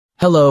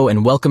Hello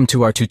and welcome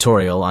to our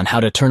tutorial on how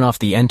to turn off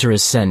the Enter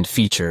as Send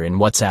feature in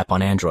WhatsApp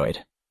on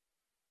Android.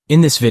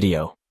 In this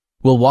video,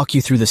 we'll walk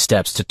you through the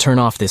steps to turn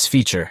off this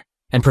feature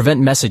and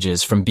prevent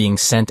messages from being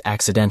sent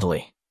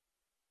accidentally.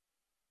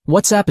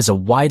 WhatsApp is a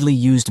widely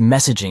used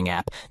messaging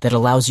app that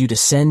allows you to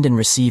send and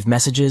receive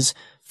messages,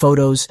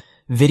 photos,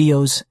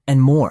 videos,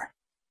 and more.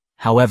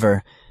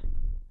 However,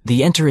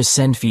 the Enter as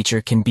Send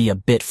feature can be a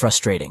bit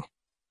frustrating,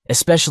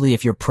 especially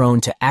if you're prone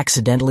to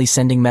accidentally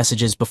sending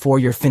messages before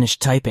you're finished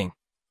typing.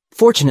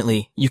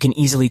 Fortunately, you can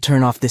easily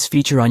turn off this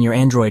feature on your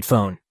Android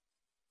phone.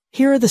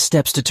 Here are the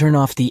steps to turn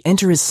off the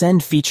Enter as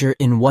Send feature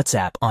in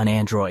WhatsApp on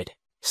Android.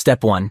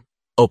 Step 1.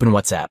 Open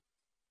WhatsApp.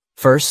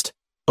 First,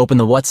 open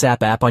the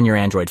WhatsApp app on your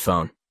Android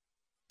phone.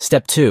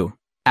 Step 2.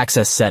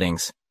 Access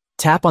Settings.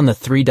 Tap on the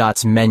three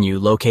dots menu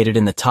located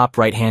in the top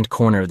right-hand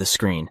corner of the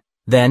screen.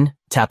 Then,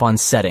 tap on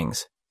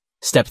Settings.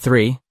 Step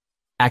 3.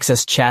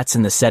 Access Chats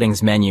in the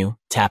Settings menu.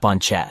 Tap on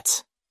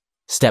Chats.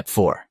 Step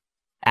 4.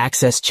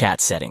 Access Chat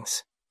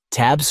Settings.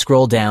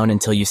 Scroll down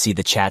until you see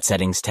the Chat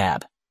Settings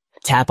tab.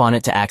 Tap on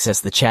it to access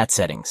the chat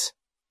settings.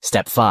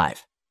 Step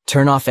 5.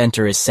 Turn off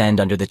Enter as Send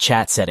under the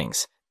chat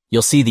settings.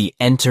 You'll see the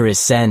Enter as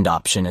Send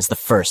option as the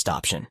first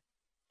option.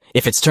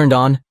 If it's turned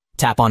on,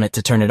 tap on it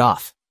to turn it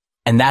off.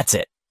 And that's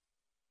it.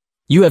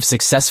 You have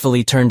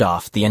successfully turned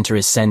off the Enter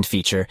as Send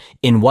feature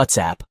in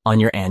WhatsApp on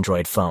your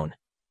Android phone.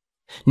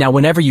 Now,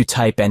 whenever you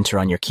type Enter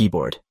on your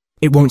keyboard,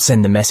 it won't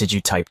send the message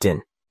you typed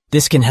in.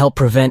 This can help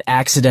prevent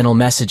accidental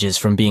messages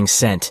from being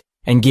sent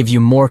and give you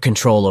more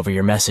control over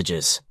your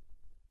messages.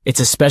 It's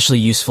especially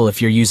useful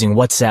if you're using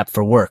WhatsApp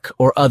for work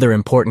or other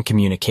important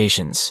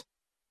communications.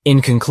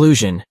 In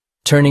conclusion,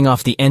 turning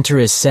off the Enter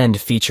as Send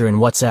feature in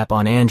WhatsApp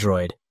on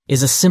Android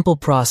is a simple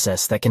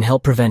process that can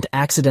help prevent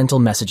accidental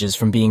messages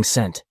from being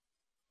sent.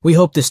 We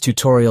hope this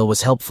tutorial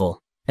was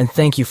helpful, and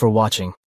thank you for watching.